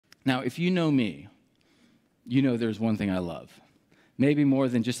Now, if you know me, you know there's one thing I love, maybe more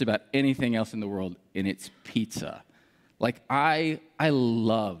than just about anything else in the world, and it's pizza. Like, can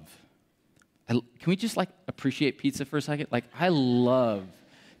we just, appreciate pizza for a second?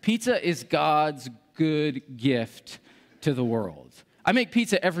 Pizza is God's good gift to the world. I make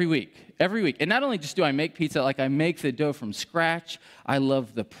pizza every week. And not only just do I make pizza, I make the dough from scratch. I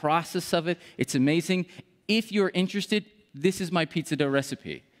love the process of it. It's amazing. If you're interested, this is my pizza dough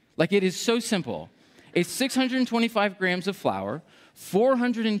recipe. It is so simple. It's 625 grams of flour,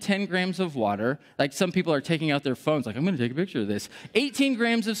 410 grams of water. Some people are taking out their phones, I'm going to take a picture of this. 18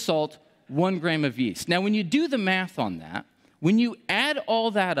 grams of salt, 1 gram of yeast. Now, when you do the math on that, when you add all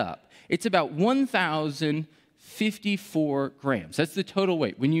that up, it's about 1,054 grams. That's the total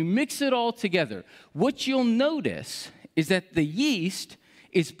weight. When you mix it all together, what you'll notice is that the yeast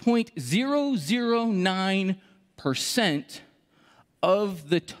is 0.009% of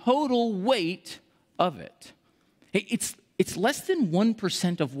the total weight of it. It's less than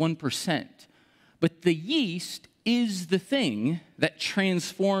 1% of 1%, but the yeast is the thing that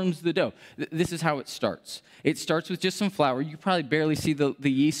transforms the dough. This is how it starts. It starts with just some flour. You probably barely see the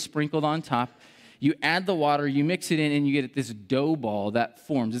yeast sprinkled on top. You add the water, you mix it in, and you get this dough ball that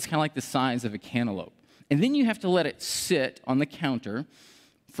forms. It's kind of like the size of a cantaloupe. And then you have to let it sit on the counter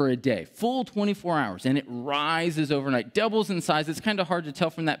for a day, full 24 hours, and it rises overnight, doubles in size. It's kind of hard to tell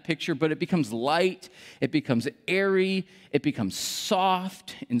from that picture, but it becomes light, it becomes airy, it becomes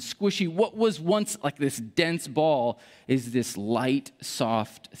soft and squishy. What was once like this dense ball is this light,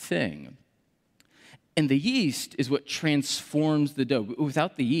 soft thing. And the yeast is what transforms the dough.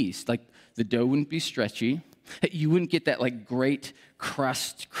 Without the yeast, the dough wouldn't be stretchy. You wouldn't get that great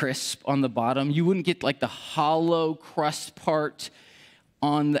crust crisp on the bottom. You wouldn't get the hollow crust part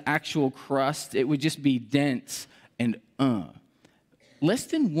on the actual crust. It would just be dense and less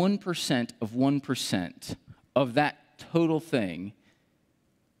than 1% of 1% of that total thing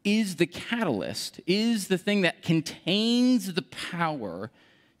is the catalyst, is the thing that contains the power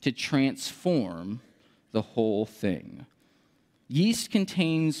to transform the whole thing. Yeast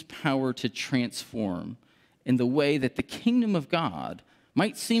contains power to transform in the way that the kingdom of God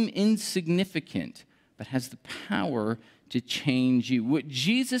might seem insignificant, but has the power to change you. What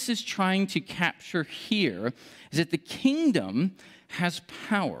Jesus is trying to capture here is that the kingdom has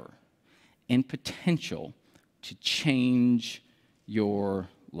power and potential to change your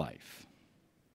life.